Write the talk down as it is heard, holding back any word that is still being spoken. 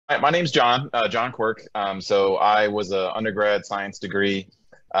My name's John, John Quirk. So I was an undergrad science degree,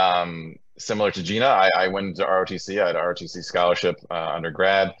 similar to Gina. I went to ROTC. I had an ROTC scholarship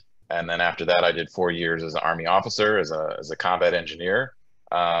undergrad, and then after that, I did 4 years as an Army officer, as a combat engineer.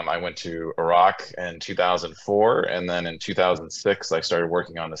 I went to Iraq in 2004, and then in 2006, I started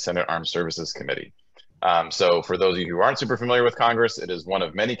working on the Senate Armed Services Committee. So for those of you who aren't super familiar with Congress, it is one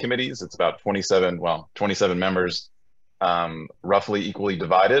of many committees. It's about 27 members, roughly equally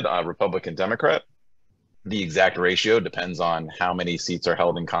divided, Republican, Democrat. The exact ratio depends on how many seats are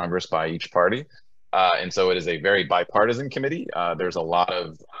held in Congress by each party. And so it is a very bipartisan committee. There's a lot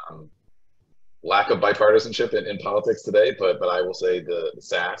of lack of bipartisanship in politics today, but I will say the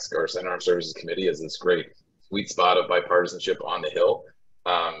SASC, or Senate Armed Services Committee, is this great sweet spot of bipartisanship on the Hill.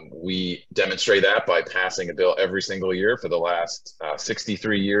 We demonstrate that by passing a bill every single year for the last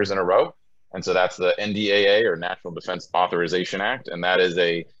 63 years in a row. And so that's the NDAA, or National Defense Authorization Act. And that is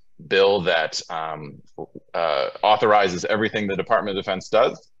a bill that authorizes everything the Department of Defense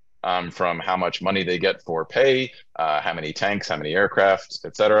does, from how much money they get for pay, how many tanks, how many aircraft,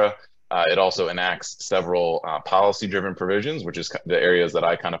 et cetera. It also enacts several policy-driven provisions, which is the areas that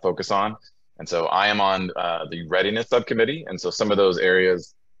I kind of focus on. And so I am on the readiness subcommittee. And so some of those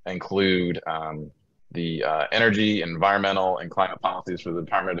areas include the energy, environmental, and climate policies for the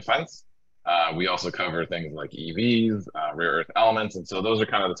Department of Defense. We also cover things like EVs, rare earth elements. And so those are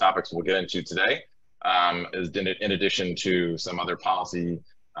kind of the topics we'll get into today, in addition to some other policy,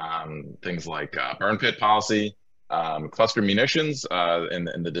 things like burn pit policy, cluster munitions,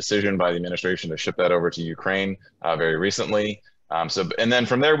 and the decision by the administration to ship that over to Ukraine very recently. And then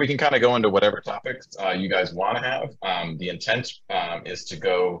from there, we can kind of go into whatever topics you guys want to have. The intent is to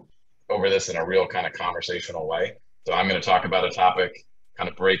go over this in a real kind of conversational way. So I'm going to talk about a topic, kind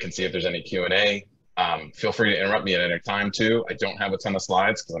of break and see if there's any Q&A. Feel free to interrupt me at any time too. I don't have a ton of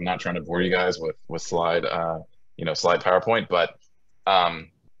slides because I'm not trying to bore you guys with slide PowerPoint, but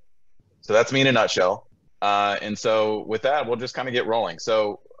so that's me in a nutshell. And so with that, we'll just kind of get rolling.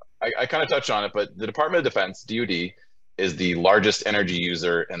 So I kind of touched on it, but the Department of Defense, DoD, is the largest energy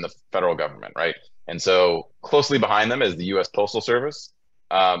user in the federal government, right? And so closely behind them is the U.S. Postal Service,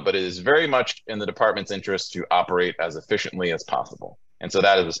 but it is very much in the department's interest to operate as efficiently as possible. And so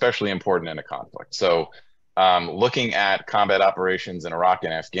that is especially important in a conflict. So looking at combat operations in Iraq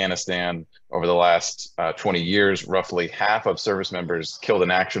and Afghanistan over the last 20 years, roughly half of service members killed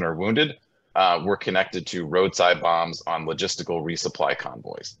in action or wounded were connected to roadside bombs on logistical resupply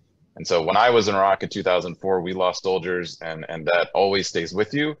convoys. And so when I was in Iraq in 2004, we lost soldiers, and that always stays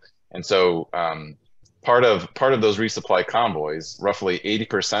with you. And so part of those resupply convoys, roughly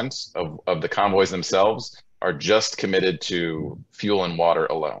 80% of the convoys themselves are just committed to fuel and water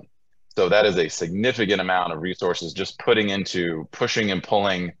alone. So that is a significant amount of resources just putting into pushing and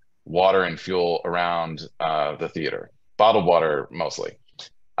pulling water and fuel around the theater, bottled water mostly.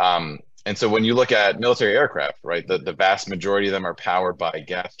 And so when you look at military aircraft, right, the vast majority of them are powered by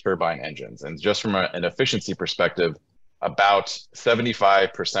gas turbine engines. And just from an efficiency perspective, about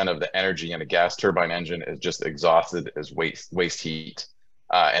 75% of the energy in a gas turbine engine is just exhausted as waste heat.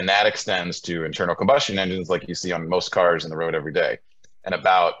 And that extends to internal combustion engines like you see on most cars in the road every day. And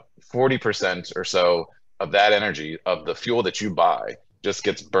about 40% or so of that energy, of the fuel that you buy, just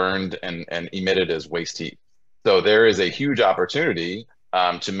gets burned and emitted as waste heat. So there is a huge opportunity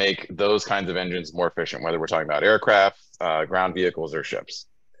to make those kinds of engines more efficient, whether we're talking about aircraft, ground vehicles, or ships.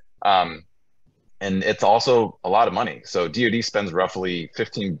 And it's also a lot of money. So DoD spends roughly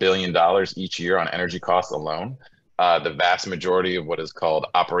 $15 billion each year on energy costs alone. The vast majority of what is called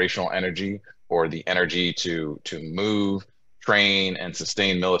operational energy, or the energy to move, train, and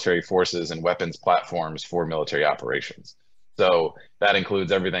sustain military forces and weapons platforms for military operations. So that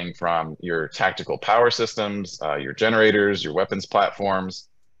includes everything from your tactical power systems, your generators, your weapons platforms.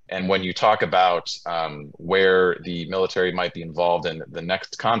 And when you talk about where the military might be involved in the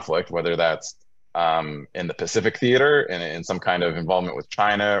next conflict, whether that's in the Pacific theater and in some kind of involvement with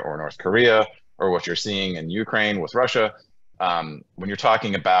China or North Korea, or what you're seeing in Ukraine with Russia, when you're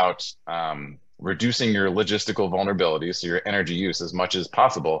talking about reducing your logistical vulnerabilities, so your energy use as much as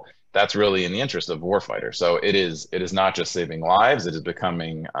possible, that's really in the interest of warfighter. So it is not just saving lives, it is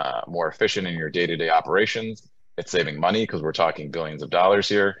becoming more efficient in your day-to-day operations. It's saving money because we're talking billions of dollars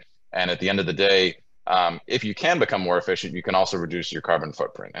here. And at the end of the day, if you can become more efficient, you can also reduce your carbon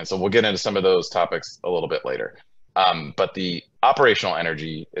footprint. And so we'll get into some of those topics a little bit later. But the operational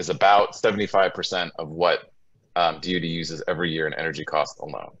energy is about 75% of what DoD uses every year in energy costs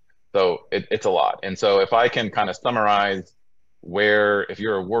alone. So it's a lot. And so if I can kind of summarize where, if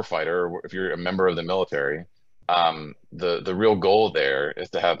you're a warfighter, or if you're a member of the military, The real goal there is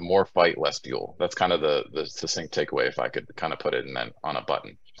to have more fight, less fuel. That's kind of the succinct takeaway, if I could kind of put it in then on a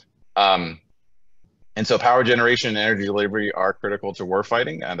button. And so power generation and energy delivery are critical to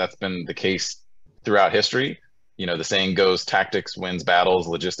warfighting, and that's been the case throughout history. You know, the saying goes, tactics wins battles,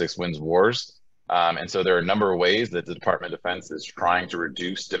 logistics wins wars. And so there are a number of ways that the Department of Defense is trying to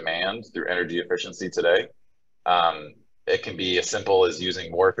reduce demand through energy efficiency today. It can be as simple as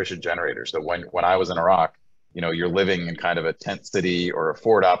using more efficient generators. So when I was in Iraq, you know, you're living in kind of a tent city or a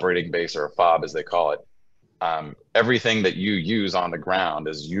forward operating base, or a FOB as they call it. Everything that you use on the ground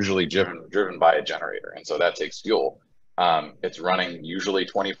is usually driven by a generator. And so that takes fuel. It's running usually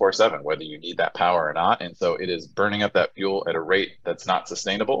 24/7, whether you need that power or not. And so it is burning up that fuel at a rate that's not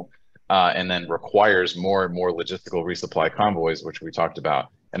sustainable, and then requires more and more logistical resupply convoys, which we talked about.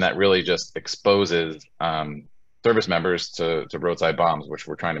 And that really just exposes service members to roadside bombs, which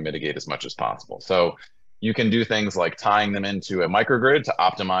we're trying to mitigate as much as possible. So you can do things like tying them into a microgrid to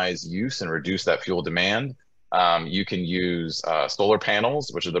optimize use and reduce that fuel demand. You can use solar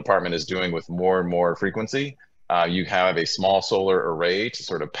panels, which the department is doing with more and more frequency. You have a small solar array to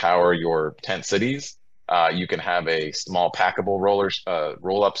sort of power your tent cities. You can have a small packable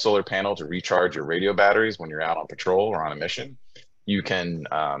roll-up solar panel to recharge your radio batteries when you're out on patrol or on a mission. You can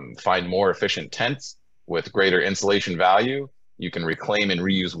find more efficient tents with greater insulation value. You can reclaim and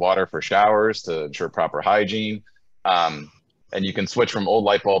reuse water for showers to ensure proper hygiene. And you can switch from old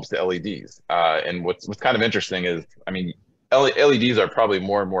light bulbs to LEDs. And what's kind of interesting is, I mean, LEDs are probably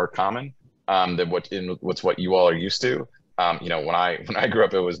more and more common than what you all are used to. You know, when I grew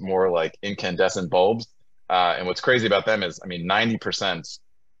up, it was more like incandescent bulbs. And what's crazy about them is, I mean, 90%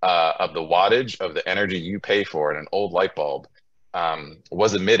 of the wattage of the energy you pay for in an old light bulb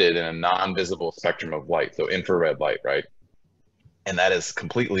was emitted in a non-visible spectrum of light, so infrared light, right? And that is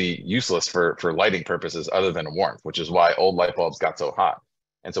completely useless for lighting purposes other than warmth, which is why old light bulbs got so hot.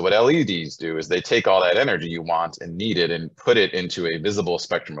 And so what LEDs do is they take all that energy you want and need it and put it into a visible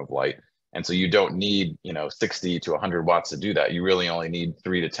spectrum of light. And so you don't need, you know, 60 to 100 watts to do that. You really only need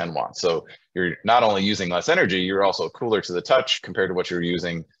 3 to 10 watts. So you're not only using less energy, you're also cooler to the touch compared to what you're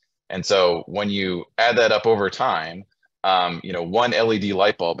using. And so when you add that up over time, you know, one LED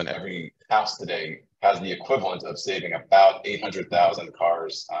light bulb in every house today has the equivalent of saving about 800,000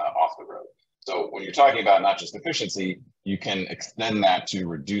 cars off the road. So when you're talking about not just efficiency, you can extend that to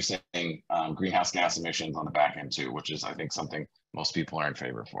reducing greenhouse gas emissions on the back end too, which is, I think, something most people are in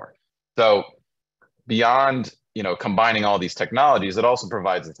favor for. So beyond, you know, combining all these technologies, it also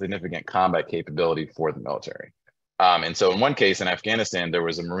provides a significant combat capability for the military. And so in one case in Afghanistan, there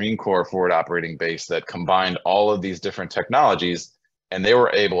was a Marine Corps forward operating base that combined all of these different technologies, and they were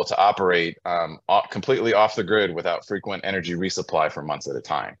able to operate completely off the grid without frequent energy resupply for months at a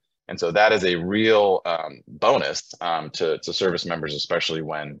time. And so that is a real bonus to service members, especially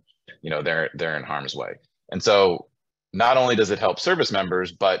when, you know, they're in harm's way. And so not only does it help service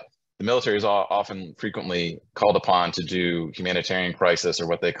members, but the military is often frequently called upon to do humanitarian crisis, or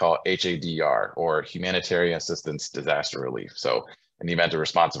what they call HADR, or humanitarian assistance disaster relief. So in the event of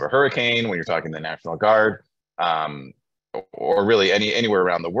response of a hurricane, when you're talking the National Guard, or really anywhere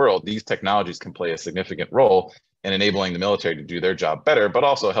around the world, these technologies can play a significant role in enabling the military to do their job better, but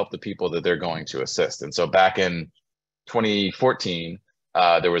also help the people that they're going to assist. And so back in 2014,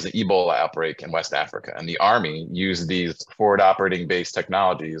 there was an Ebola outbreak in West Africa, and the Army used these forward operating base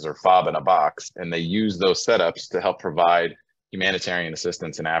technologies, or FOB in a box, and they used those setups to help provide humanitarian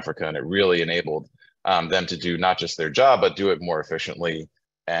assistance in Africa. And it really enabled them to do not just their job, but do it more efficiently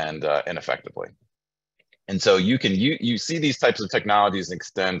and effectively. And so you see these types of technologies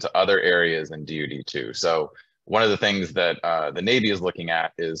extend to other areas in DoD too. So one of the things that the Navy is looking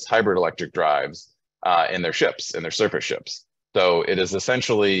at is hybrid electric drives in their ships, in their surface ships. So it is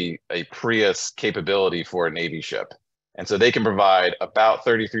essentially a Prius capability for a Navy ship. And so they can provide about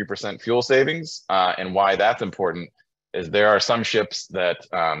 33% fuel savings. And why that's important is there are some ships that,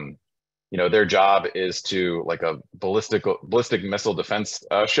 you know, their job is to, like a ballistic missile defense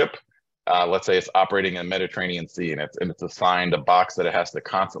ship. Let's say it's operating in the Mediterranean Sea, and it's assigned a box that it has to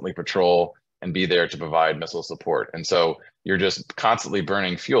constantly patrol and be there to provide missile support. And so you're just constantly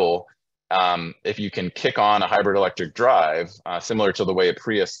burning fuel. If you can kick on a hybrid electric drive, similar to the way a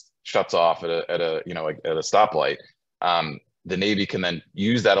Prius shuts off at a stoplight, the Navy can then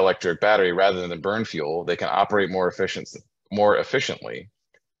use that electric battery rather than burn fuel. They can operate more efficiently.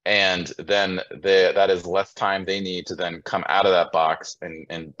 And then that is less time they need to then come out of that box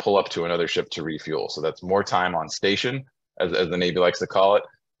and pull up to another ship to refuel. So that's more time on station, as the Navy likes to call it.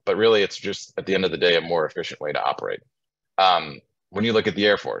 But really, it's just, at the end of the day, a more efficient way to operate. when you look at the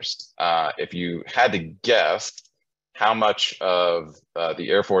Air Force, if you had to guess how much of the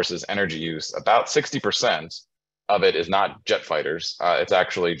Air Force's energy use, about 60% of it is not jet fighters. It's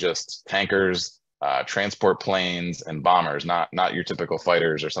actually just tankers, transport planes, and bombers, not your typical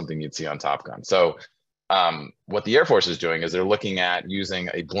fighters or something you'd see on Top Gun. So what the Air Force is doing is they're looking at using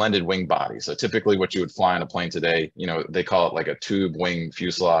a blended wing body. So typically what you would fly on a plane today, they call it like a tube wing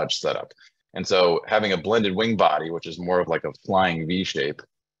fuselage setup. And so having a blended wing body, which is more of like a flying V shape,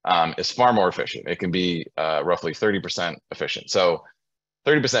 is far more efficient. It can be roughly 30% efficient. So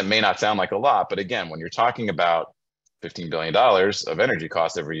 30% may not sound like a lot, but again, when you're talking about $15 billion of energy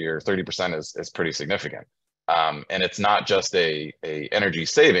costs every year, 30% is pretty significant. And it's not just a energy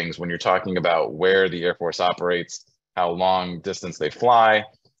savings when you're talking about where the Air Force operates, how long distance they fly,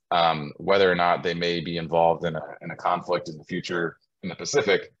 whether or not they may be involved in a conflict in the future in the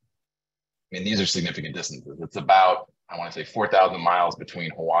Pacific. I mean, these are significant distances. It's about, I want to say 4,000 miles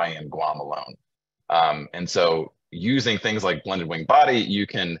between Hawaii and Guam alone. And so using things like blended wing body, you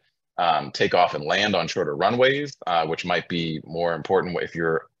can take off and land on shorter runways, which might be more important if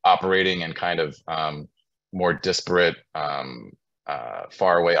you're operating in kind of more disparate,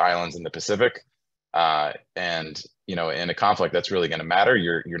 faraway islands in the Pacific. And in a conflict, that's really going to matter.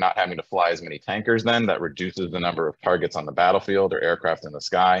 You're not having to fly as many tankers then. That reduces the number of targets on the battlefield or aircraft in the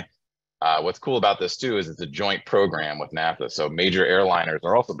sky. What's cool about this too is it's a joint program with NASA. So major airliners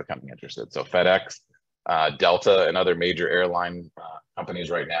are also becoming interested. So FedEx, Delta, and other major airline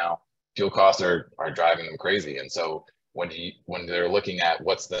companies right now, fuel costs are driving them crazy. And so when they're looking at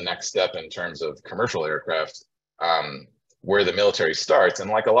what's the next step in terms of commercial aircraft, where the military starts,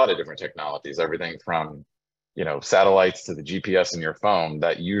 and like a lot of different technologies, everything from satellites to the GPS in your phone,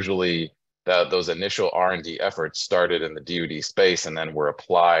 that usually those initial R&D efforts started in the DoD space and then were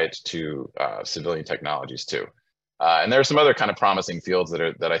applied to civilian technologies too. And there are some other kind of promising fields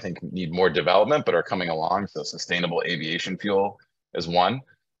that I think need more development, but are coming along. So sustainable aviation fuel is one.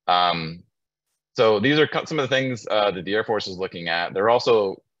 So these are some of the things that the Air Force is looking at. They're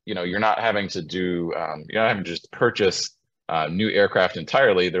also, you're not having to just purchase new aircraft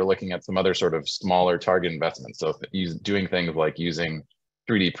entirely. They're looking at some other sort of smaller target investments. So doing things like using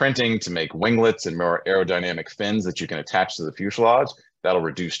 3D printing to make winglets and more aerodynamic fins that you can attach to the fuselage, that'll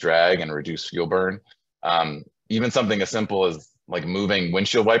reduce drag and reduce fuel burn. Even something as simple as like moving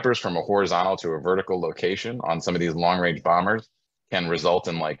windshield wipers from a horizontal to a vertical location on some of these long range bombers can result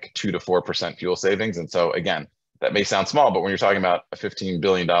in like 2 to 4% fuel savings. And so again, that may sound small, but when you're talking about a $15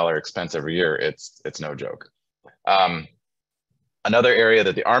 billion expense every year, it's no joke. Another area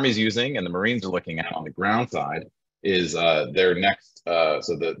that the Army's using and the Marines are looking at on the ground side is their next,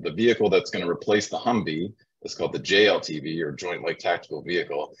 so the vehicle that's going to replace the Humvee is called the JLTV, or Joint Light Tactical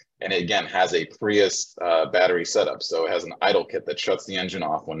Vehicle. And it, again, has a Prius battery setup. So it has an idle kit that shuts the engine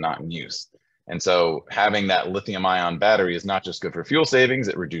off when not in use. And so having that lithium ion battery is not just good for fuel savings,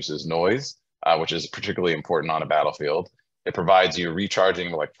 it reduces noise, which is particularly important on a battlefield. It provides you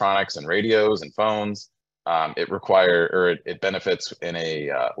recharging electronics and radios and phones. It benefits in a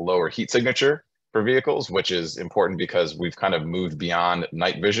lower heat signature for vehicles, which is important because we've kind of moved beyond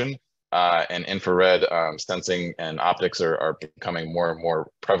night vision, and infrared sensing and optics are becoming more and more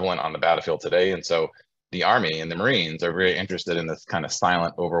prevalent on the battlefield today. And so the Army and the Marines are very interested in this kind of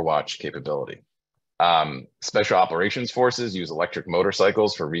silent overwatch capability. Special operations forces use electric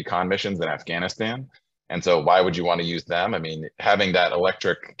motorcycles for recon missions in Afghanistan. And so why would you want to use them? I mean, having that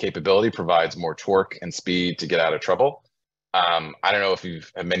electric capability provides more torque and speed to get out of trouble. I don't know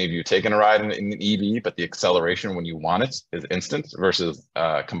if many of you taken a ride in an EV, but the acceleration when you want it is instant versus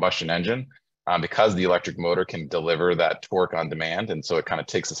combustion engine, because the electric motor can deliver that torque on demand. And so it kind of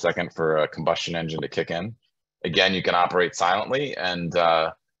takes a second for a combustion engine to kick in. Again, you can operate silently, and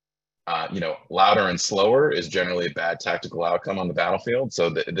louder and slower is generally a bad tactical outcome on the battlefield. So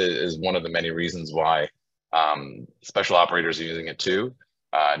that is one of the many reasons why special operators are using it too.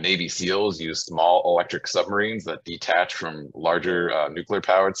 Navy SEALs use small electric submarines that detach from larger nuclear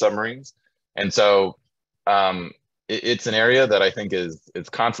powered submarines. And so it's an area that I think is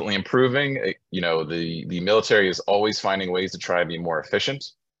constantly improving. The military is always finding ways to try and be more efficient,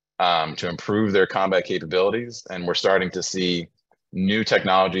 to improve their combat capabilities. And we're starting to see new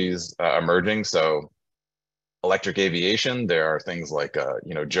technologies emerging. So electric aviation, there are things like,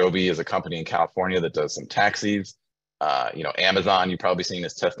 Joby is a company in California that does some taxis. Amazon, you've probably seen,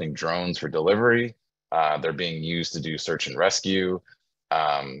 is testing drones for delivery. They're being used to do search and rescue.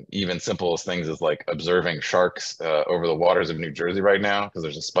 Even simple as things as like observing sharks over the waters of New Jersey right now, because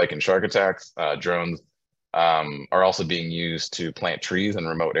there's a spike in shark attacks. Drones are also being used to plant trees in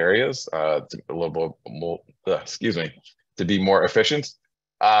remote areas. It's a little bit, excuse me, to be more efficient.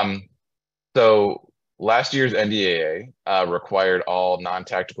 So last year's NDAA required all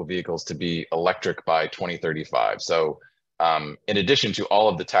non-tactical vehicles to be electric by 2035. So in addition to all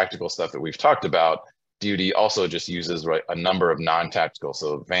of the tactical stuff that we've talked about, DoD also just uses a number of non-tactical,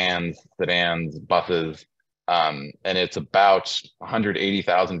 so vans, sedans, buses, and it's about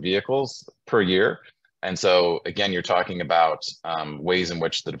 180,000 vehicles per year. And so again, you're talking about ways in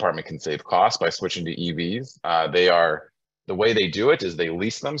which the department can save costs by switching to EVs. The way they do it is they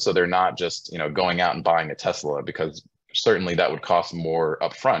lease them, so they're not just going out and buying a Tesla, because certainly that would cost more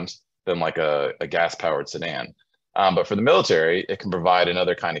upfront than like a gas-powered sedan. But for the military, it can provide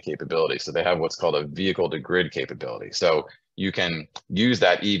another kind of capability. So they have what's called a vehicle-to-grid capability. So you can use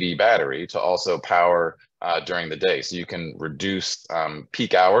that EV battery to also power during the day. So you can reduce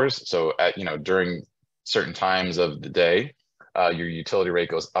peak hours. So during certain times of the day, your utility rate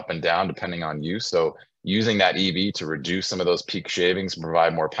goes up and down depending on use. So using that EV to reduce some of those peak shavings and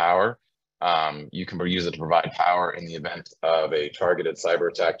provide more power. You can use it to provide power in the event of a targeted cyber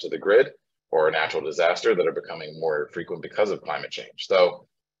attack to the grid or a natural disaster that are becoming more frequent because of climate change. So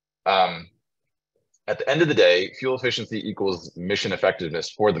at the end of the day, fuel efficiency equals mission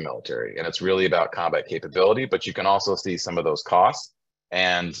effectiveness for the military. And it's really about combat capability, but you can also see some of those costs.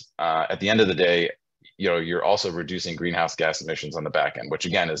 And at the end of the day, you're also reducing greenhouse gas emissions on the back end, which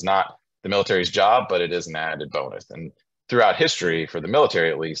again is not the military's job, but it is an added bonus. And throughout history, for the military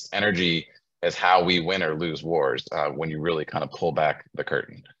at least, energy is how we win or lose wars when you really kind of pull back the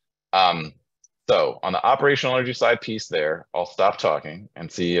curtain. So on the operational energy side piece there, I'll stop talking and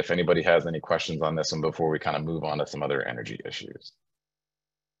see if anybody has any questions on this one before we kind of move on to some other energy issues.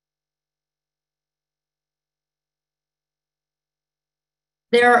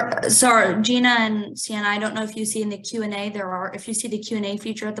 Sorry, Gina and Sienna, I don't know if you see in the Q&A, if you see the Q&A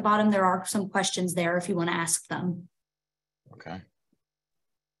feature at the bottom, there are some questions there if you want to ask them. Okay.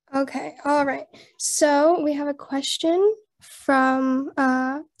 Okay, all right. So we have a question from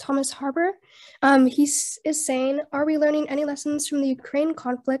Thomas Harbour. He is saying, are we learning any lessons from the Ukraine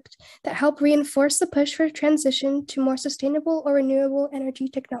conflict that help reinforce the push for transition to more sustainable or renewable energy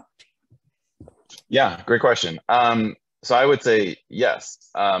technology? Yeah, great question. So I would say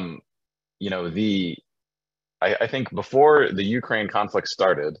yes. I think before the Ukraine conflict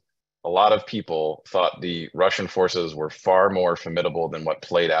started, a lot of people thought the Russian forces were far more formidable than what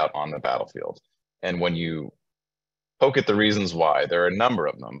played out on the battlefield. And when you poke at the reasons why, there are a number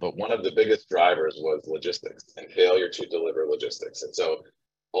of them, but one of the biggest drivers was logistics and failure to deliver logistics. And so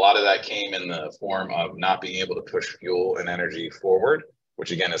a lot of that came in the form of not being able to push fuel and energy forward, which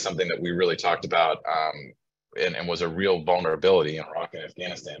again is something that we really talked about and was a real vulnerability in Iraq and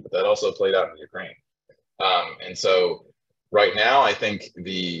Afghanistan, but that also played out in Ukraine. And so right now, I think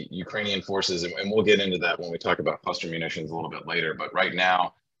the Ukrainian forces, and we'll get into that when we talk about cluster munitions a little bit later, but right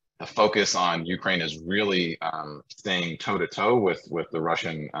now, the focus on Ukraine is really staying toe-to-toe with the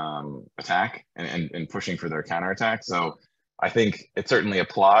Russian attack and pushing for their counterattack. So I think it certainly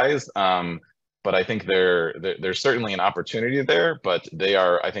applies, but I think there's certainly an opportunity there, but they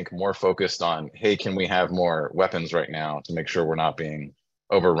are, I think, more focused on, hey, can we have more weapons right now to make sure we're not being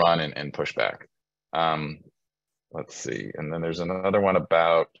overrun and pushed back. Let's see, and then there's another one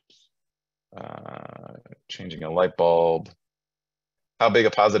about changing a light bulb. How big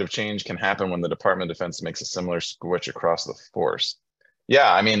a positive change can happen when the Department of Defense makes a similar switch across the force?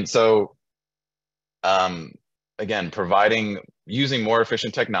 Yeah, I mean, so again, using more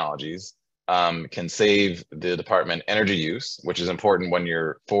efficient technologies can save the department energy use, which is important when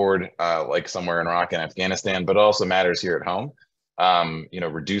you're forward, like somewhere in Iraq and Afghanistan, but it also matters here at home.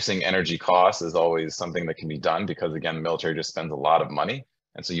 Reducing energy costs is always something that can be done because, again, the military just spends a lot of money.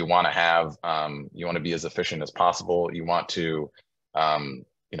 And so you want to be as efficient as possible. You want to,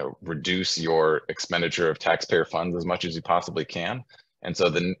 reduce your expenditure of taxpayer funds as much as you possibly can. And so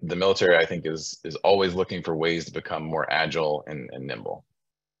the military, I think, is always looking for ways to become more agile and nimble.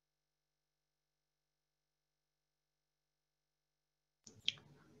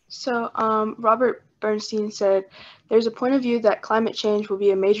 So Robert Bernstein said, there's a point of view that climate change will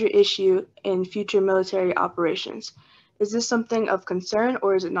be a major issue in future military operations. Is this something of concern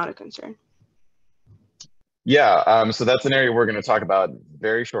or is it not a concern? Yeah, so that's an area we're going to talk about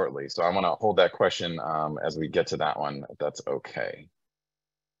very shortly. So I want to hold that question as we get to that one, if that's okay.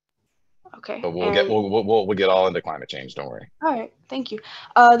 Okay. But we'll get all into climate change. Don't worry. All right. Thank you.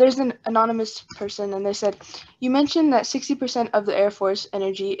 There's an anonymous person, and they said, you mentioned that 60% of the Air Force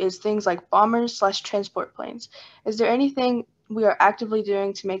energy is things like bombers/transport planes. Is there anything we are actively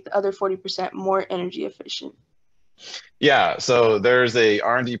doing to make the other 40% more energy efficient? Yeah, so there's a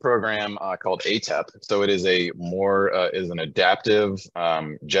R&D program called ATEP. So it is a more is an adaptive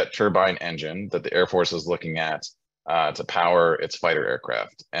jet turbine engine that the Air Force is looking at to power its fighter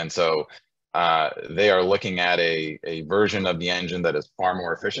aircraft. And so they are looking at a version of the engine that is far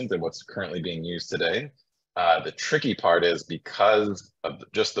more efficient than what's currently being used today. The tricky part is because of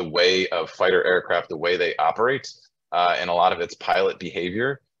just the way of fighter aircraft, the way they operate, and a lot of its pilot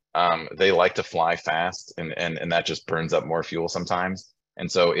behavior. They like to fly fast, and that just burns up more fuel sometimes. And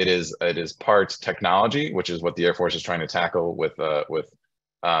so it is part technology, which is what the Air Force is trying to tackle with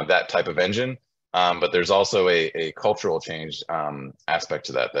that type of engine. But there's also a cultural change aspect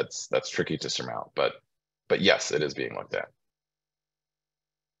to that that's tricky to surmount. But yes, it is being looked at.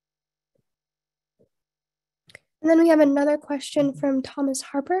 And then we have another question from Thomas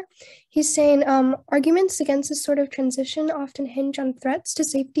Harper. He's saying, arguments against this sort of transition often hinge on threats to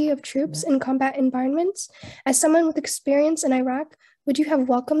safety of troops in combat environments. As someone with experience in Iraq, would you have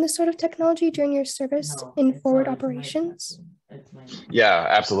welcomed this sort of technology during your service in forward operations? Yeah,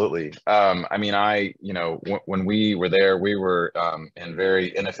 absolutely. I mean, when we were there, we were in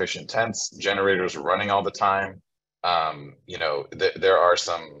very inefficient tents. Generators were running all the time. There are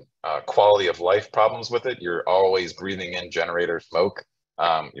some quality of life problems with it. You're always breathing in generator smoke.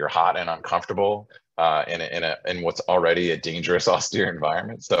 You're hot and uncomfortable in what's already a dangerous, austere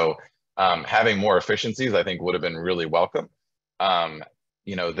environment. So having more efficiencies, I think, would have been really welcome.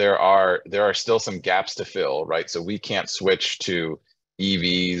 There are still some gaps to fill, right? So we can't switch to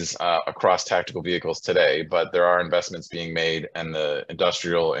EVs across tactical vehicles today, but there are investments being made in the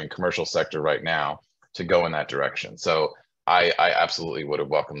industrial and commercial sector right now to go in that direction. So I absolutely would have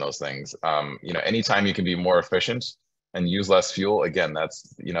welcomed those things. Anytime you can be more efficient and use less fuel, again,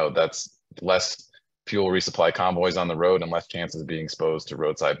 that's less fuel resupply convoys on the road and less chances of being exposed to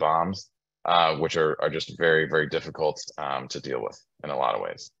roadside bombs, which are just very, very difficult to deal with in a lot of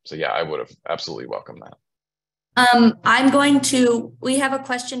ways. So yeah, I would have absolutely welcomed that. We have a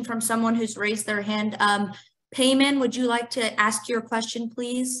question from someone who's raised their hand. Payman, would you like to ask your question,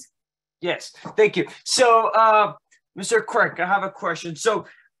 please? Yes, thank you. So, Mr. Quirk, I have a question. So,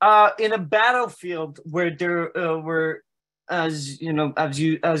 in a battlefield where there were, as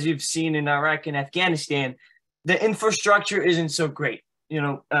you've seen in Iraq and Afghanistan, the infrastructure isn't so great.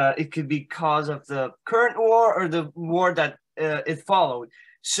 It could be cause of the current war or the war that it followed.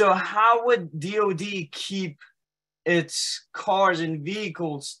 So, how would DoD keep its cars and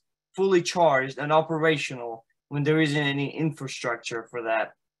vehicles fully charged and operational when there isn't any infrastructure for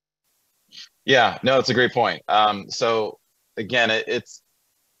that? Yeah, no, it's a great point. So again,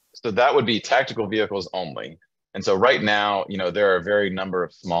 so that would be tactical vehicles only. And so right now, there are a very number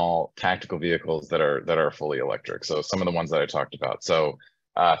of small tactical vehicles that are fully electric. So some of the ones that I talked about. So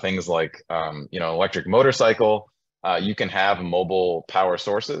things like electric motorcycle, you can have mobile power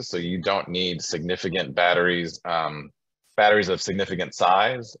sources. So you don't need significant batteries of significant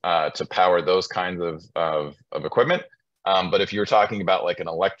size to power those kinds of equipment. But if you're talking about like an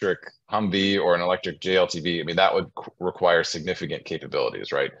electric Humvee or an electric JLTV, I mean, that would require significant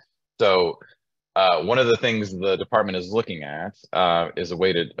capabilities, right? So one of the things the department is looking at is a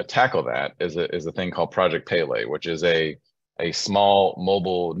way to tackle that is a thing called Project Pele, which is a small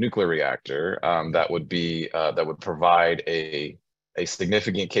mobile nuclear reactor that would provide a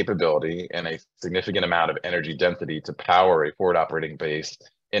significant capability and a significant amount of energy density to power a forward operating base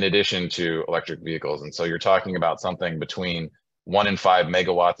in addition to electric vehicles. And so you're talking about something between 1 and 5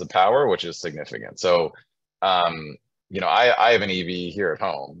 megawatts of power, which is significant. So, I have an EV here at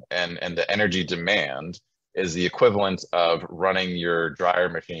home, and the energy demand is the equivalent of running your dryer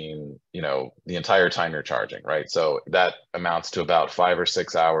machine, the entire time you're charging, right? So that amounts to about 5 or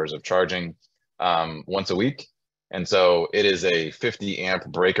 6 hours of charging once a week. And so it is a 50 amp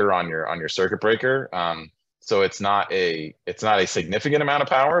breaker on your circuit breaker. So it's not a significant amount of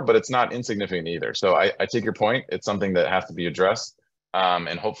power, but it's not insignificant either. So I take your point. It's something that has to be addressed,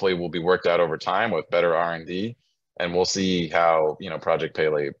 and hopefully will be worked out over time with better R&D, and we'll see how Project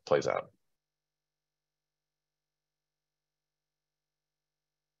Pele plays out.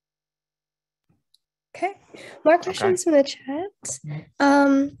 Okay, more questions from the chat.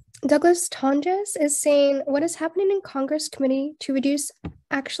 Douglas Tonjes is saying, what is happening in Congress committee to reduce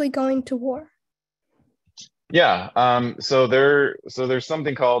actually going to war? Yeah, so there's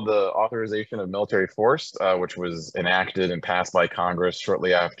something called the Authorization of Military Force, which was enacted and passed by Congress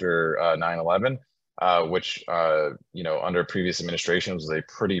shortly after 9/11, which under previous administrations was a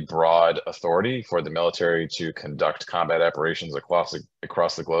pretty broad authority for the military to conduct combat operations across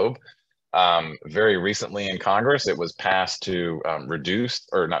the globe. Very recently in Congress, it was passed to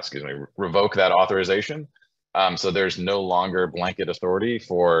revoke that authorization. So there's no longer blanket authority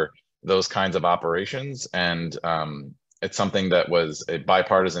for those kinds of operations. And it's something that was a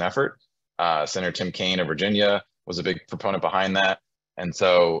bipartisan effort. Senator Tim Kaine of Virginia was a big proponent behind that. And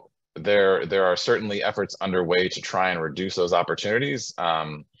so there are certainly efforts underway to try and reduce those opportunities.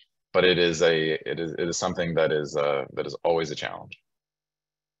 But it is something that is always a challenge.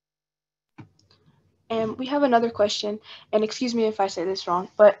 And we have another question, and excuse me if I say this wrong,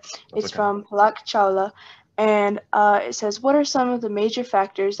 but it's okay. from Halak Chawla, and it says, what are some of the major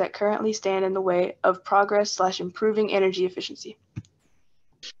factors that currently stand in the way of progress / improving energy efficiency?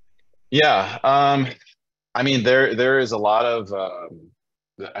 Yeah, I mean, there is a lot of,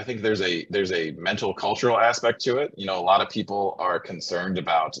 I think there's a mental cultural aspect to it. You know, a lot of people are concerned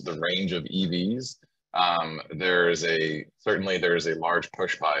about the range of EVs. Certainly there's a large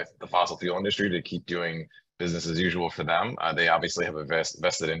push by the fossil fuel industry to keep doing business as usual for them. They obviously have a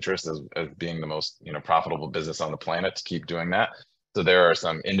vested interest as being the most, you know, profitable business on the planet to keep doing that. So there are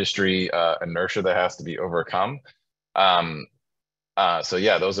some industry inertia that has to be overcome. So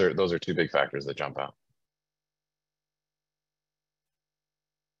yeah, those are two big factors that jump out.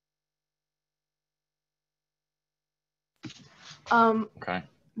 Okay.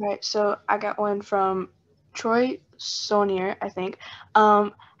 Right, so I got one from Troy Sonier, I think.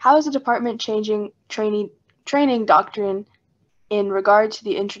 How is the department changing training doctrine in regard to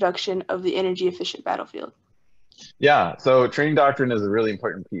the introduction of the energy efficient battlefield? Yeah, so training doctrine is a really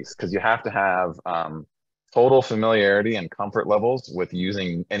important piece because you have to have total familiarity and comfort levels with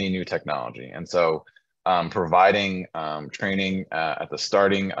using any new technology. And so providing training at the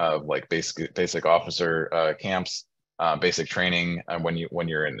starting of like basic officer camps, basic training when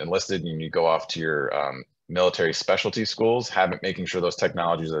you're enlisted and you go off to your military specialty schools, making sure those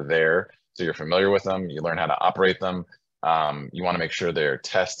technologies are there so you're familiar with them, you learn how to operate them. You want to make sure they're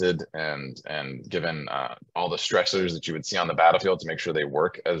tested and given all the stressors that you would see on the battlefield to make sure they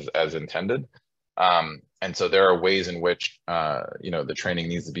work as intended. And so there are ways in which the training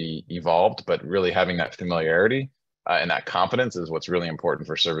needs to be evolved, but really having that familiarity and that competence is what's really important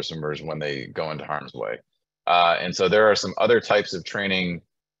for service members when they go into harm's way. And so there are some other types of training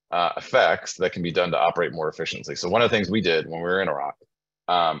effects that can be done to operate more efficiently. So one of the things we did when we were in Iraq,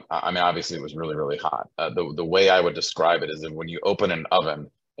 I mean, obviously it was really, really hot. The way I would describe it is that when you open an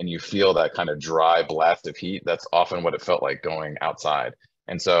oven and you feel that kind of dry blast of heat, that's often what it felt like going outside.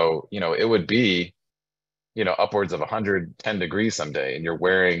 And so, it would be, upwards of 110 degrees someday, and you're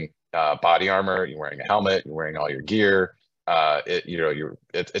wearing body armor, you're wearing a helmet, you're wearing all your gear.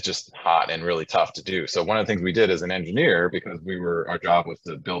 It's just hot and really tough to do. So one of the things we did as an engineer, because our job was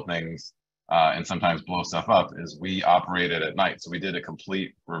to build things and sometimes blow stuff up, is we operated at night. So we did a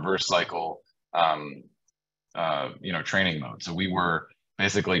complete reverse cycle, training mode. So we were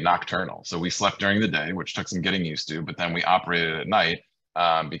basically nocturnal. So we slept during the day, which took some getting used to, but then we operated at night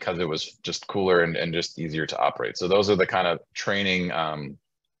because it was just cooler and just easier to operate. So those are the kind of training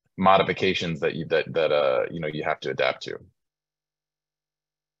modifications that you have to adapt to.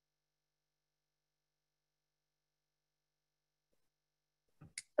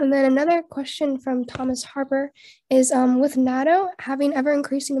 And then another question from Thomas Harper is, with NATO having ever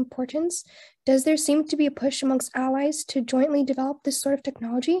increasing importance, does there seem to be a push amongst allies to jointly develop this sort of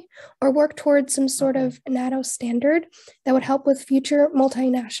technology or work towards some sort of NATO standard that would help with future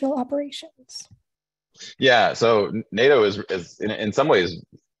multinational operations? Yeah, so NATO is in some ways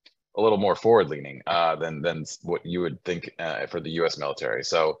a little more forward-leaning than what you would think for the U.S. military.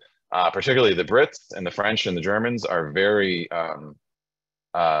 So particularly the Brits and the French and the Germans are very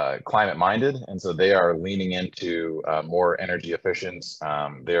climate minded, and so they are leaning into more energy efficient.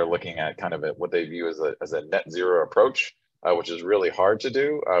 They are looking at kind of what they view as a net zero approach, which is really hard to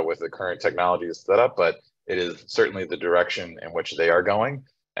do with the current technologies set up, but it is certainly the direction in which they are going.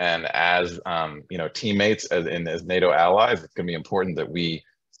 And as teammates, as NATO allies, it's going to be important that we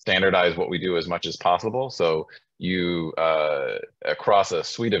standardize what we do as much as possible. So you across a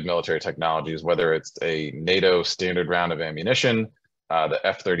suite of military technologies, whether it's a NATO standard round of ammunition, the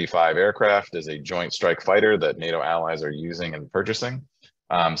F-35 aircraft is a joint strike fighter that NATO allies are using and purchasing.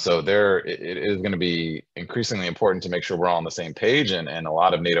 So it is going to be increasingly important to make sure we're all on the same page, and a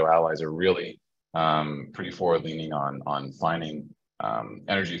lot of NATO allies are really pretty forward leaning on finding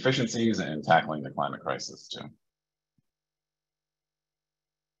energy efficiencies and tackling the climate crisis too.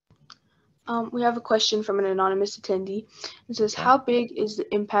 We have a question from an anonymous attendee. It says, how big is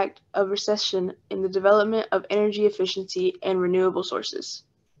the impact of recession in the development of energy efficiency and renewable sources?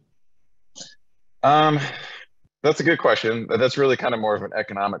 That's a good question. That's really kind of more of an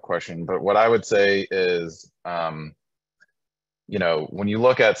economic question. But what I would say is, you know, when you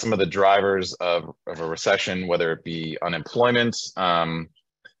look at some of the drivers of a recession, whether it be unemployment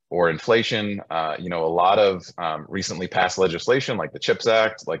or inflation, you know, a lot of recently passed legislation like the CHIPS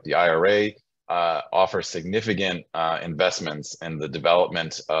Act, like the IRA, offer significant investments in the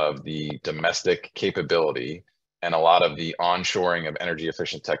development of the domestic capability and a lot of the onshoring of energy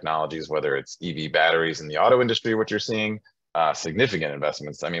efficient technologies, whether it's EV batteries in the auto industry, which you're seeing, significant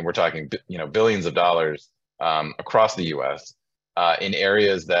investments. I mean, we're talking, you know, billions of dollars across the US in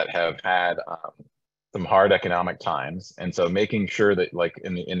areas that have had some hard economic times. And so making sure that, like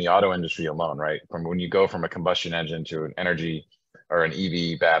in the auto industry alone, right, from when you go from a combustion engine to an energy or an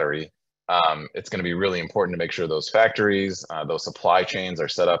EV battery, it's going to be really important to make sure those factories, those supply chains are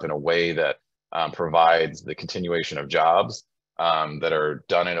set up in a way that provides the continuation of jobs that are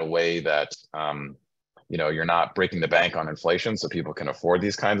done in a way that, you know, you're not breaking the bank on inflation so people can afford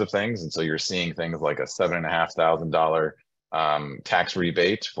these kinds of things. And so you're seeing things like a $7,500 tax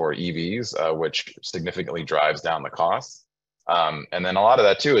rebate for EVs, which significantly drives down the costs. And then a lot of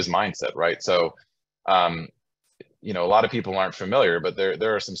that too is mindset, right? So, you know, a lot of people aren't familiar, but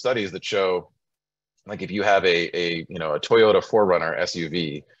there are some studies that show, like, if you have a you know, a Toyota 4Runner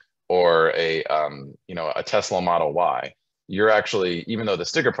SUV or a you know, a Tesla Model Y, you're actually, even though the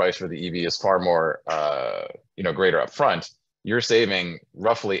sticker price for the EV is far more you know, greater up front, you're saving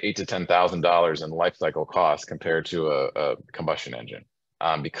roughly $8,000 to $10,000 in life cycle costs compared to a combustion engine,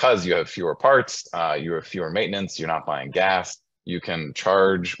 because you have fewer parts, you have fewer maintenance, you're not buying gas, you can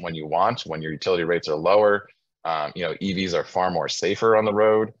charge when you want, when your utility rates are lower. You know, EVs are far more safer on the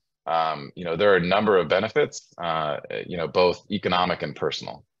road. You know, there are a number of benefits, you know, both economic and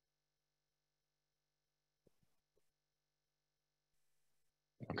personal.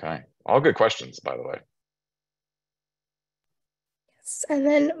 Okay, all good questions, by the way. Yes. And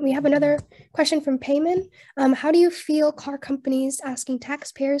then we have another question from Payman. How do you feel car companies asking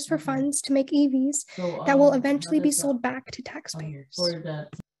taxpayers for funds to make EVs that will eventually be sold back to taxpayers? What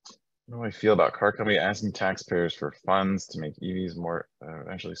do I feel about car company asking taxpayers for funds to make EVs more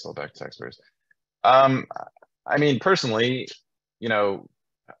eventually sold back to taxpayers? I mean, personally, you know,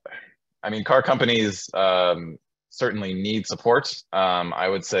 I mean, car companies certainly need support. I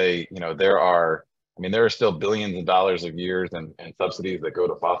would say, you know, there are still billions of dollars of years and subsidies that go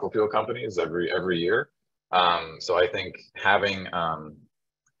to fossil fuel companies every year. So I think having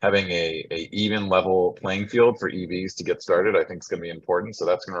a even level playing field for EVs to get started, I think is going to be important. So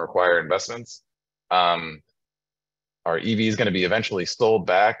that's going to require investments. Are EVs going to be eventually sold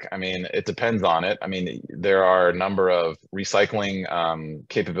back? I mean, it depends on it. I mean, there are a number of recycling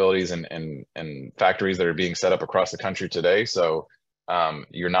capabilities and factories that are being set up across the country today. So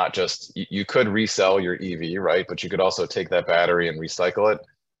you're not just, you could resell your EV, right? But you could also take that battery and recycle it.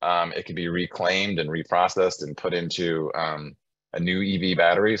 It could be reclaimed and reprocessed and put into a new EV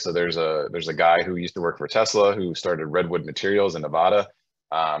battery. So there's a guy who used to work for Tesla who started Redwood Materials in Nevada.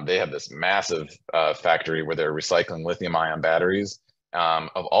 They have this massive factory where they're recycling lithium-ion batteries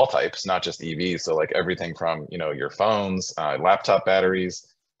of all types, not just EVs. So like everything from, you know, your phones, laptop batteries,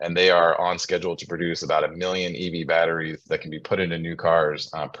 and they are on schedule to produce about 1 million EV batteries that can be put into new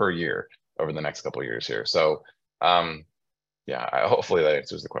cars per year over the next couple of years here. So yeah, hopefully that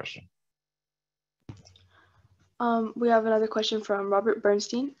answers the question. We have another question from Robert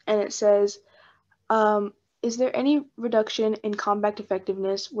Bernstein, and it says, is there any reduction in combat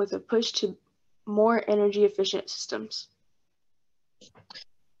effectiveness with a push to more energy efficient systems?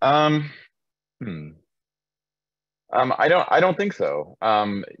 I don't think so.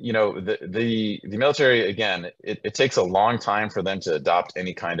 You know, the military, again, it takes a long time for them to adopt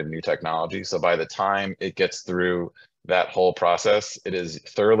any kind of new technology. So by the time it gets through that whole process, it is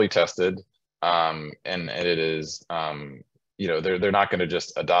thoroughly tested, and it is, you know, they're not going to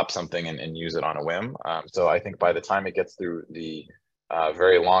just adopt something and use it on a whim. So I think by the time it gets through the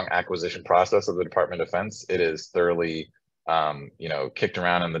very long acquisition process of the Department of Defense, it is thoroughly, you know, kicked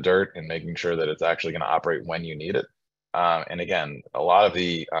around in the dirt and making sure that it's actually going to operate when you need it. And again, a lot of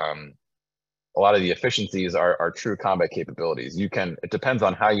the efficiencies are true combat capabilities. It depends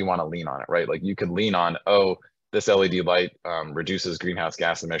on how you want to lean on it, right? Like you could lean on, oh, this LED light reduces greenhouse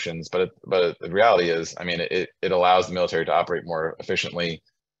gas emissions, but the reality is, I mean, it allows the military to operate more efficiently.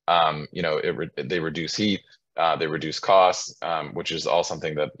 You know, they reduce heat, they reduce costs, which is all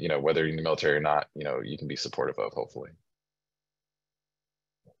something that, you know, whether you're in the military or not, you know, you can be supportive of, hopefully.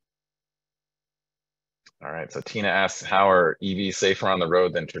 All right, so Tina asks, how are EVs safer on the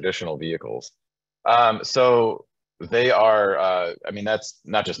road than traditional vehicles? So they are, I mean, that's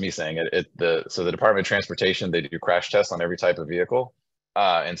not just me saying it. So the Department of Transportation, they do crash tests on every type of vehicle.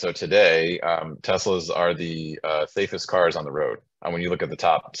 And so today, Teslas are the safest cars on the road. When you look at the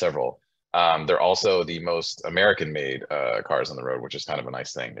top several, they're also the most American-made cars on the road, which is kind of a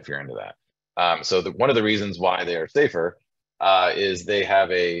nice thing if you're into that. So one of the reasons why they are safer is they have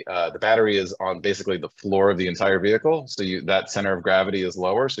the battery is on basically the floor of the entire vehicle. So that center of gravity is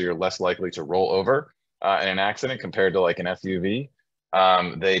lower, so you're less likely to roll over in an accident compared to like an SUV.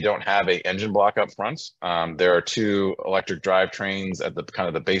 They don't have a engine block up front. There are two electric drivetrains at the kind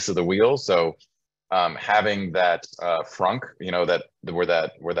of the base of the wheel. So having that frunk,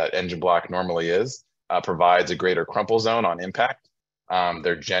 that where that engine block normally is, provides a greater crumple zone on impact.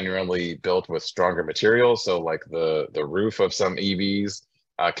 They're generally built with stronger materials. So like the roof of some EVs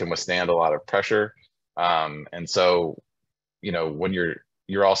can withstand a lot of pressure. And so, when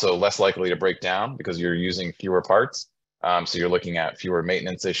you're also less likely to break down because you're using fewer parts. So you're looking at fewer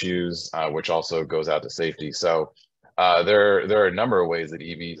maintenance issues, which also goes out to safety. So there are a number of ways that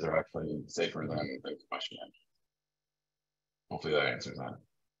EVs are actually safer than combustion engines. Hopefully that answers that.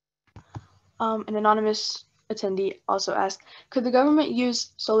 An anonymous attendee also asked, could the government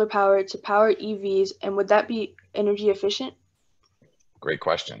use solar power to power EVs, and would that be energy efficient? Great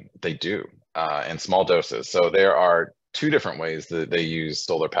question. They do, in small doses. So there are two different ways that they use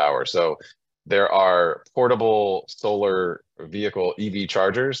solar power. So there are portable solar vehicle EV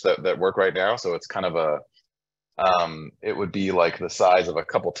chargers that work right now. So it's kind of it would be like the size of a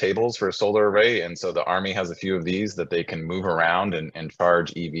couple tables for a solar array. And so the Army has a few of these that they can move around and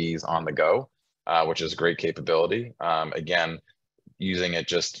charge EVs on the go, which is a great capability. Again, using it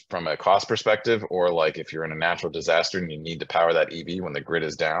just from a cost perspective, or like if you're in a natural disaster and you need to power that EV when the grid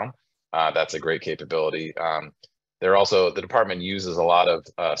is down, that's a great capability. The department uses a lot of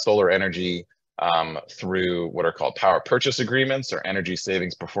solar energy through what are called power purchase agreements or energy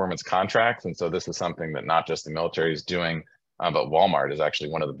savings performance contracts. And so this is something that not just the military is doing, but Walmart is actually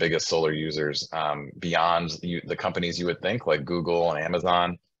one of the biggest solar users beyond the companies you would think, like Google and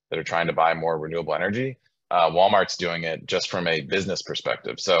Amazon, that are trying to buy more renewable energy. Walmart's doing it just from a business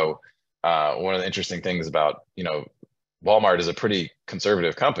perspective. So one of the interesting things about, Walmart is a pretty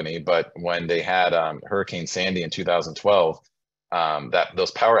conservative company, but when they had Hurricane Sandy in 2012,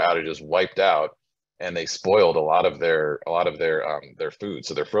 those power outages wiped out, and they spoiled a lot of their food.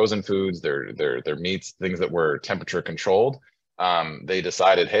 So their frozen foods, their meats, things that were temperature controlled. They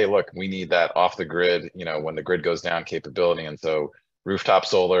decided, hey, look, we need that off the grid, when the grid goes down capability. And so rooftop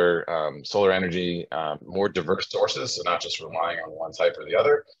solar, solar energy, more diverse sources, so not just relying on one type or the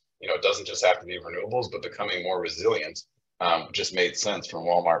other. It doesn't just have to be renewables, but becoming more resilient just made sense from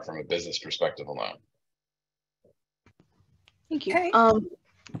Walmart from a business perspective alone. Thank you. Okay.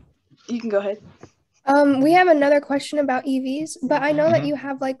 You can go ahead. We have another question about EVs, but I know that you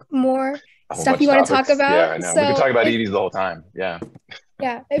have like more stuff you want to talk about. Yeah, I know. So we can talk about EVs the whole time. Yeah.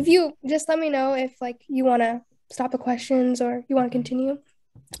 Yeah. If you just let me know if like you want to stop the questions or you want to continue.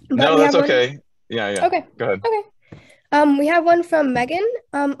 But no, that's okay. Yeah. Okay. Go ahead. Okay. We have one from Megan.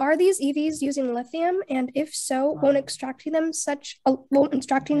 Are these EVs using lithium? And if so, won't extracting such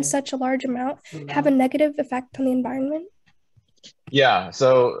a large amount have a negative effect on the environment? Yeah,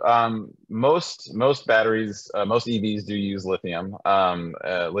 so most batteries, most EVs do use lithium.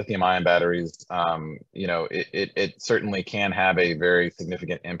 Lithium-ion batteries, it certainly can have a very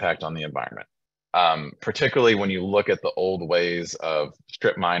significant impact on the environment, particularly when you look at the old ways of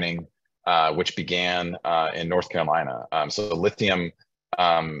strip mining, which began in North Carolina. So lithium,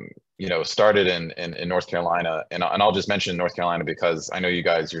 started in North Carolina, and I'll just mention North Carolina because I know you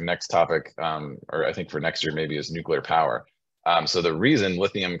guys, your next topic, or I think for next year maybe, is nuclear power. So the reason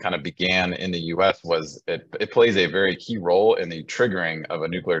lithium kind of began in the US was it plays a very key role in the triggering of a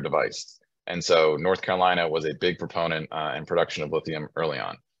nuclear device. And so North Carolina was a big proponent in production of lithium early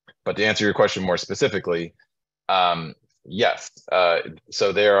on. But to answer your question more specifically, yes.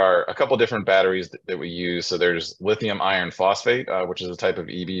 So there are a couple different batteries that we use. So there's lithium iron phosphate, which is a type of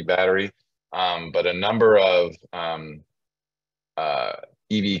EV battery, but a number of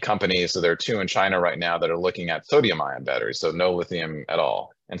EV companies. So there are two in China right now that are looking at sodium ion batteries, so no lithium at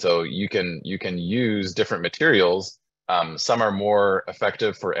all. And so you can use different materials. Some are more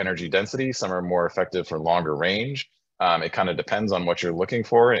effective for energy density, some are more effective for longer range. It kind of depends on what you're looking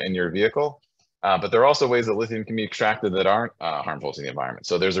for in your vehicle. But there are also ways that lithium can be extracted that aren't harmful to the environment.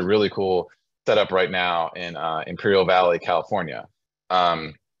 So there's a really cool setup right now in Imperial Valley, California.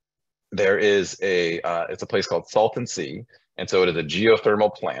 There is it's a place called Salton Sea. And so it is a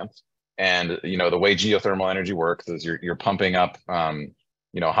geothermal plant. And, the way geothermal energy works is you're pumping up,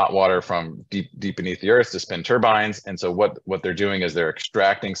 hot water from deep beneath the earth to spin turbines. And so what they're doing is they're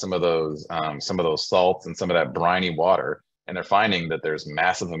extracting some of those salts and some of that briny water. and they're finding that there's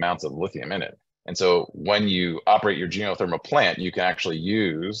massive amounts of lithium in it. And so when you operate your geothermal plant, you can actually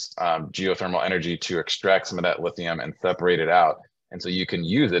use geothermal energy to extract some of that lithium and separate it out. And so you can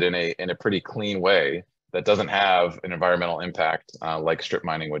use it in a pretty clean way that doesn't have an environmental impact like strip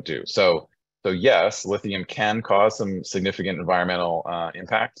mining would do. So yes, lithium can cause some significant environmental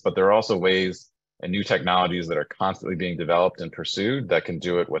impacts, but there are also ways and new technologies that are constantly being developed and pursued that can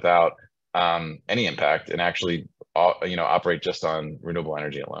do it without any impact and actually operate just on renewable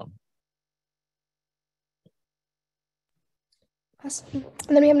energy alone. Awesome.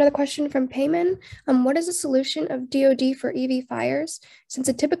 And then we have another question from Payman. What is the solution of DoD for EV fires? Since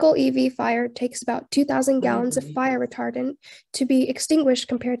a typical EV fire takes about 2,000 gallons of fire retardant to be extinguished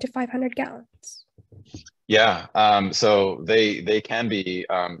compared to 500 gallons. Yeah, so they can be,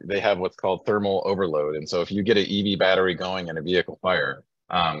 they have what's called thermal overload. And so if you get an EV battery going in a vehicle fire,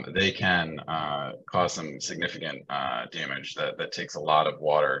 they can cause some significant damage that takes a lot of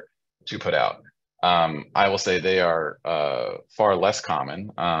water to put out. I will say they are far less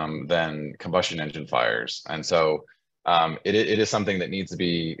common than combustion engine fires. And so it is something that needs to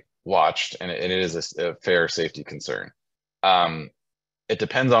be watched, and it is a fair safety concern. It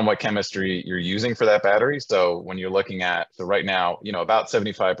depends on what chemistry you're using for that battery. So when you're looking at, so right now, about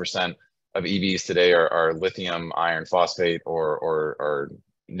 75% of EVs today are lithium iron phosphate or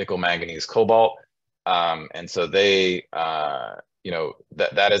nickel manganese cobalt. And so they, that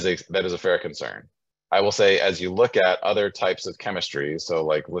is a fair concern. I will say, as you look at other types of chemistries, so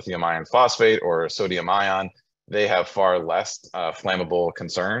like lithium iron phosphate or sodium ion, they have far less flammable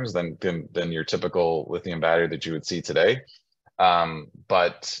concerns than your typical lithium battery that you would see today.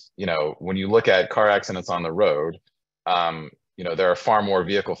 But when you look at car accidents on the road, there are far more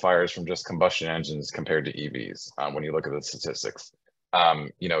vehicle fires from just combustion engines compared to EVs when you look at the statistics.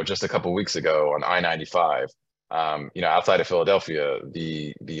 Just a couple of weeks ago on I-95, outside of Philadelphia,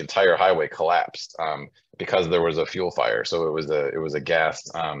 the entire highway collapsed because there was a fuel fire. So it was a gas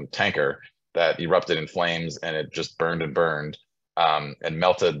tanker that erupted in flames, and it just burned and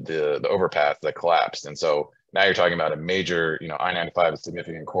melted the overpass that collapsed. And so now you're talking about a major, I-95, a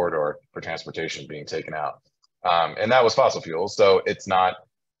significant corridor for transportation being taken out. And that was fossil fuels. So it's not,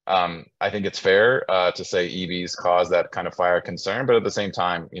 I think it's fair to say EVs cause that kind of fire concern, but at the same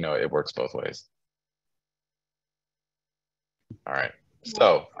time, it works both ways. All right.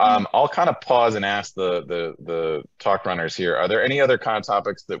 So I'll kind of pause and ask the talk runners here. Are there any other kind of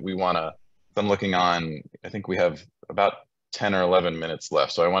topics that we want to, I'm looking on, I think we have about 10 or 11 minutes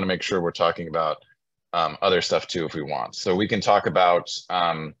left. So I want to make sure we're talking about other stuff too, if we want. So we can talk about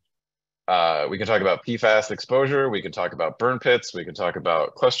PFAS exposure. We can talk about burn pits. We can talk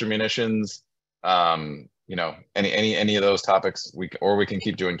about cluster munitions. Any of those topics. We can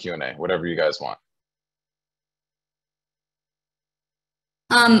keep doing Q&A, whatever you guys want.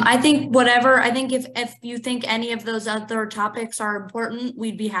 I think if you think any of those other topics are important,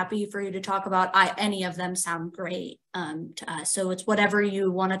 we'd be happy for you to talk about. Any of them sound great to us. So it's whatever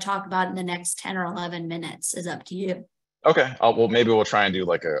you want to talk about in the next 10 or 11 minutes is up to you. Okay. Well, maybe we'll try and do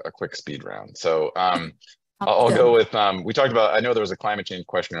like a quick speed round. So I'll go with, we talked about, I know there was a climate change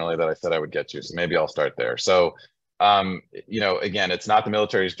question earlier that I said I would get to, so maybe I'll start there. So again, it's not the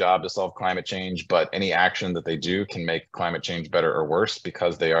military's job to solve climate change, but any action that they do can make climate change better or worse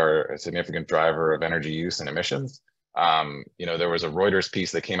because they are a significant driver of energy use and emissions. There was a Reuters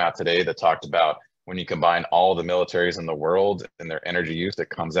piece that came out today that talked about when you combine all the militaries in the world and their energy use, it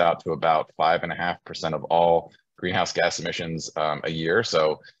comes out to about 5.5% of all greenhouse gas emissions a year.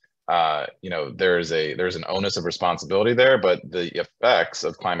 So, there's an onus of responsibility there, but the effects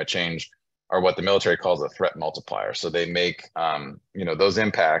of climate change are what the military calls a threat multiplier. So they make, those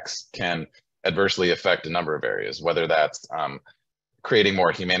impacts can adversely affect a number of areas, whether that's creating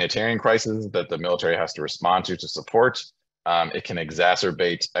more humanitarian crises that the military has to respond to support. It can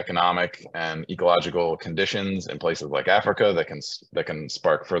exacerbate economic and ecological conditions in places like Africa that can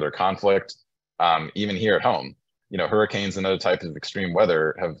spark further conflict. Even here at home, hurricanes and other types of extreme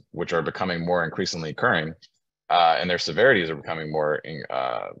weather which are becoming more increasingly occurring, and their severities are becoming more,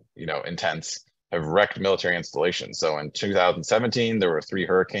 intense, have wrecked military installations. So in 2017, there were 3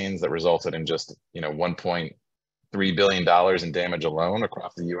 hurricanes that resulted in just, $1.3 billion in damage alone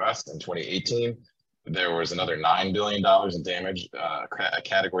across the U.S. In 2018, there was another $9 billion in damage. A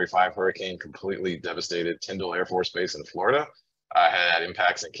Category 5 hurricane completely devastated Tyndall Air Force Base in Florida, had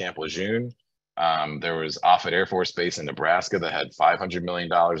impacts in Camp Lejeune. There was Offutt Air Force Base in Nebraska that had $500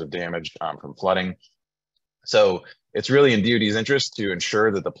 million of damage from flooding. So it's really in DoD's interest to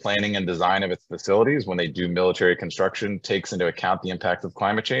ensure that the planning and design of its facilities, when they do military construction, takes into account the impact of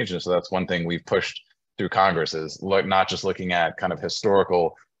climate change. And so that's one thing we've pushed through Congress is not just looking at kind of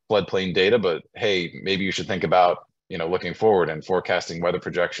historical floodplain data, but hey, maybe you should think about, you know, looking forward and forecasting weather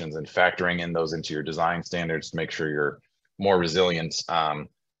projections and factoring in those into your design standards to make sure you're more resilient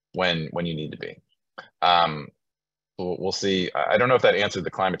when you need to be. We'll see. I don't know if that answered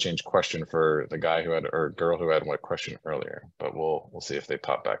the climate change question for the guy who had, or girl who had one question earlier, but we'll see if they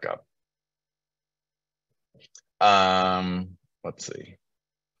pop back up. Let's see.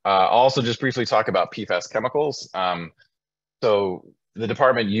 Also, just briefly talk about PFAS chemicals. So the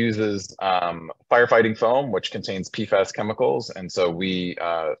department uses firefighting foam, which contains PFAS chemicals. And so we,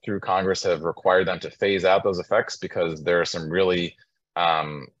 through Congress, have required them to phase out those effects because there are some really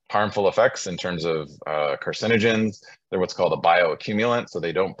harmful effects in terms of carcinogens. They're what's called a bioaccumulant, so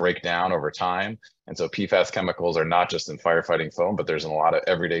they don't break down over time. And so PFAS chemicals are not just in firefighting foam, but there's a lot of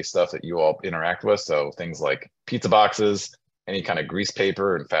everyday stuff that you all interact with. So things like pizza boxes, any kind of grease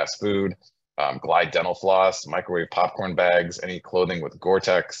paper and fast food, Glide dental floss, microwave popcorn bags, any clothing with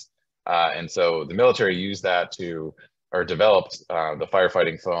Gore-Tex. And so the military used that to, or developed the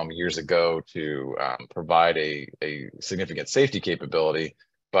firefighting foam years ago to provide a significant safety capability.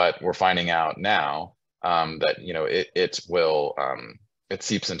 But we're finding out now that, you know, it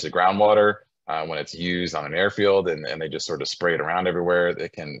seeps into groundwater when it's used on an airfield, and they just sort of spray it around everywhere.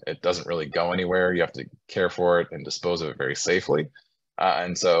 It doesn't really go anywhere. You have to care for it and dispose of it very safely.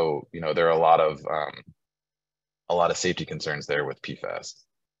 And so, you know, there are a lot of safety concerns there with PFAS.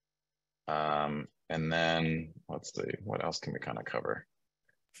 And then let's see, what else can we kind of cover?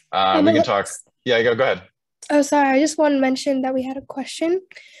 We can talk. Yeah, go ahead. Oh, sorry. I just want to mention that we had a question.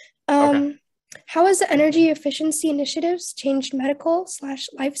 Okay. How has the energy efficiency initiatives changed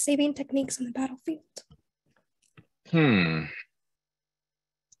medical/life-saving techniques on the battlefield?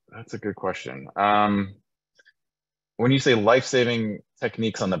 That's a good question. When you say life-saving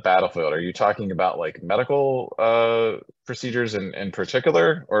techniques on the battlefield, are you talking about like medical procedures in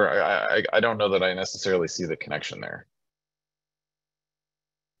particular? Or I don't know that I necessarily see the connection there.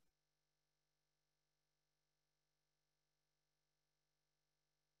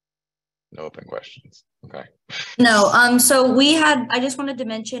 No open questions. Okay. No, so I just wanted to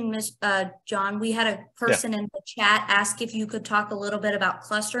mention, John, we had a person in the chat ask if you could talk a little bit about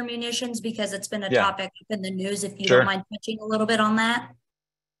cluster munitions, because it's been a topic in the news, if you don't mind touching a little bit on that.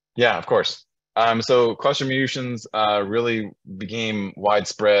 Yeah, of course. So cluster munitions really became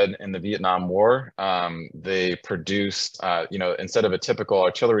widespread in the Vietnam War. They produced, you know, instead of a typical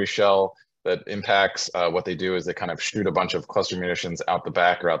artillery shell that impacts, what they do is they kind of shoot a bunch of cluster munitions out the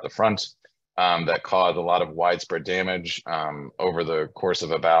back or out the front. That caused a lot of widespread damage over the course of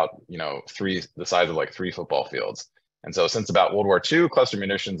about, you know, the size of like 3 football fields. And so since about World War II, cluster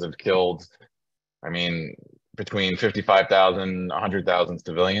munitions have killed, I mean, between 55,000, 100,000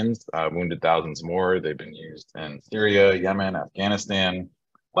 civilians, wounded thousands more. They've been used in Syria, Yemen, Afghanistan,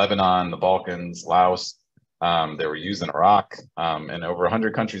 Lebanon, the Balkans, Laos. They were used in Iraq, and over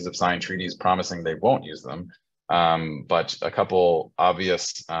 100 countries have signed treaties promising they won't use them. But a couple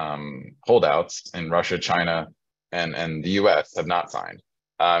obvious holdouts in Russia, China, and the US have not signed.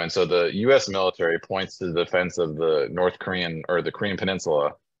 And so the US military points to the defense of the North Korean or the Korean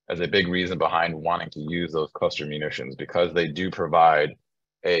Peninsula as a big reason behind wanting to use those cluster munitions, because they do provide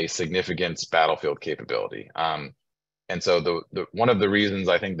a significant battlefield capability. And so one of the reasons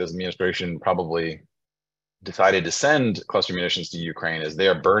I think this administration probably decided to send cluster munitions to Ukraine is they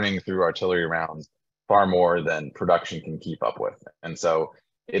are burning through artillery rounds far more than production can keep up with. And so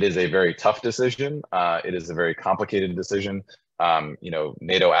it is a very tough decision. It is a very complicated decision. You know,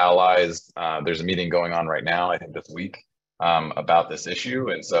 NATO allies, there's a meeting going on right now, I think this week, about this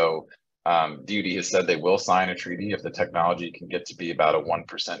issue. And so DoD has said they will sign a treaty if the technology can get to be about a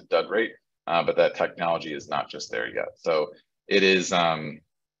 1% dud rate, but that technology is not just there yet. So it is a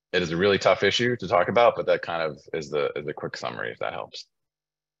really tough issue to talk about, but that kind of is the quick summary, if that helps.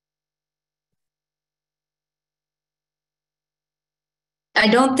 I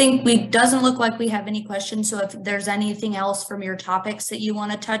doesn't look like we have any questions. So if there's anything else from your topics that you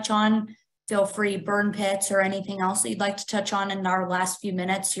want to touch on, feel free. Burn pits or anything else that you'd like to touch on in our last few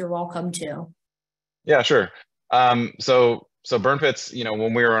minutes, you're welcome to. Yeah, sure. So burn pits, you know,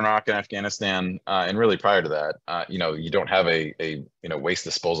 when we were in Iraq and Afghanistan, and really prior to that, you know, you don't have a waste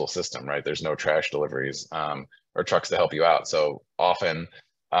disposal system, right? There's no trash deliveries or trucks to help you out. So often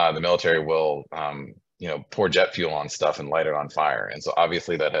the military will you know, pour jet fuel on stuff and light it on fire. And so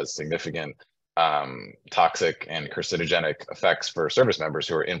obviously that has significant toxic and carcinogenic effects for service members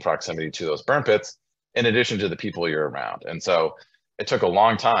who are in proximity to those burn pits, in addition to the people you're around. And so it took a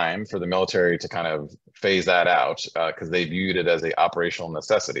long time for the military to kind of phase that out because they viewed it as a operational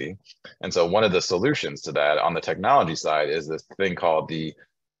necessity. And so one of the solutions to that on the technology side is this thing called the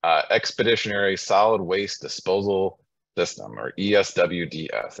Expeditionary Solid Waste Disposal System, or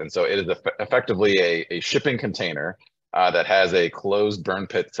ESWDS. And so it is effectively a shipping container that has a closed burn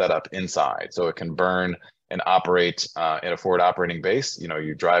pit setup inside. So it can burn and operate in a forward operating base. You know,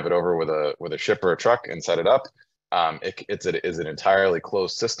 you drive it over with a ship or a truck and set it up. It is an entirely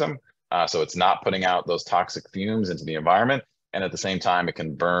closed system. So it's not putting out those toxic fumes into the environment. And at the same time, it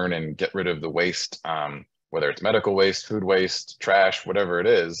can burn and get rid of the waste, whether it's medical waste, food waste, trash, whatever it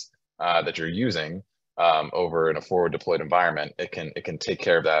is that you're using over in a forward deployed environment. It can take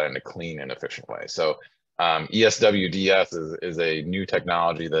care of that in a clean and efficient way. So ESWDS is a new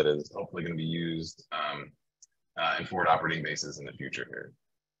technology that is hopefully going to be used in forward operating bases in the future here.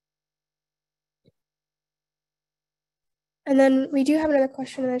 And then we do have another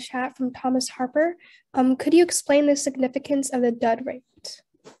question in the chat from Thomas Harper. Could you explain the significance of the dud rate?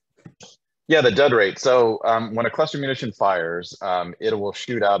 Yeah, the dud rate. So when a cluster munition fires, it will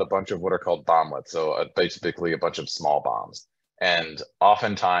shoot out a bunch of what are called bomblets. So basically a bunch of small bombs. And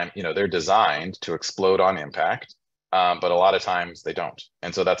oftentimes, you know, they're designed to explode on impact, but a lot of times they don't.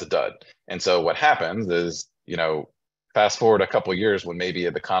 And so that's a dud. And so what happens is, you know, fast forward a couple of years when maybe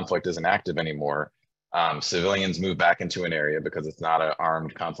the conflict isn't active anymore, civilians move back into an area because it's not an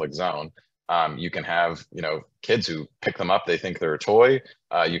armed conflict zone. You can have, you know, kids who pick them up, they think they're a toy.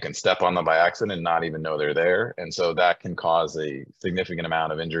 You can step on them by accident and not even know they're there. And so that can cause a significant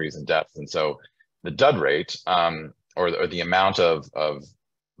amount of injuries and deaths. And so the dud rate, or the amount of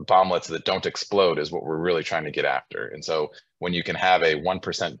bomblets that don't explode is what we're really trying to get after. And so when you can have a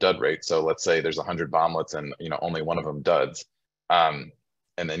 1% dud rate, so let's say there's 100 bomblets and, you know, only one of them duds,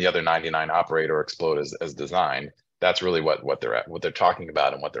 and then the other 99 operate or explode as designed, that's really what they're talking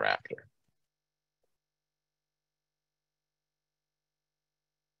about and what they're after.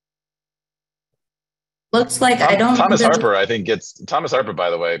 Looks like I don't. Thomas Harper, I think Thomas Harper, by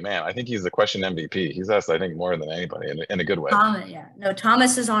the way, man, I think he's the question MVP. He's asked, I think, more than anybody in a good way. Yeah, no,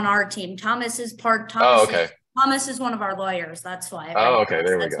 Thomas is on our team. Thomas is Thomas is one of our lawyers. That's why. Oh, okay,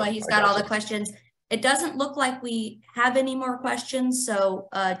 there we go. That's why he's got all the questions. It doesn't look like we have any more questions. So,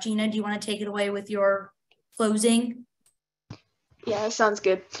 Gina, do you want to take it away with your closing? Yeah, that sounds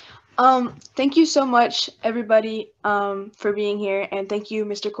good. Thank you so much, everybody, for being here, and thank you,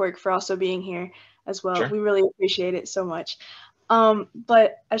 Mr. Quirk, for also being here as well. Sure. We really appreciate it so much.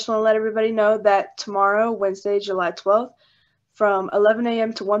 But I just want to let everybody know that tomorrow, Wednesday, July 12th, from 11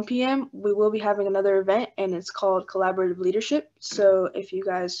 a.m. to 1 p.m., we will be having another event, and it's called Collaborative Leadership. So if you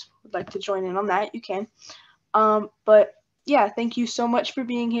guys would like to join in on that, you can. But yeah, thank you so much for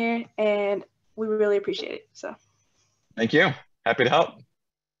being here, and we really appreciate it. So, thank you. Happy to help.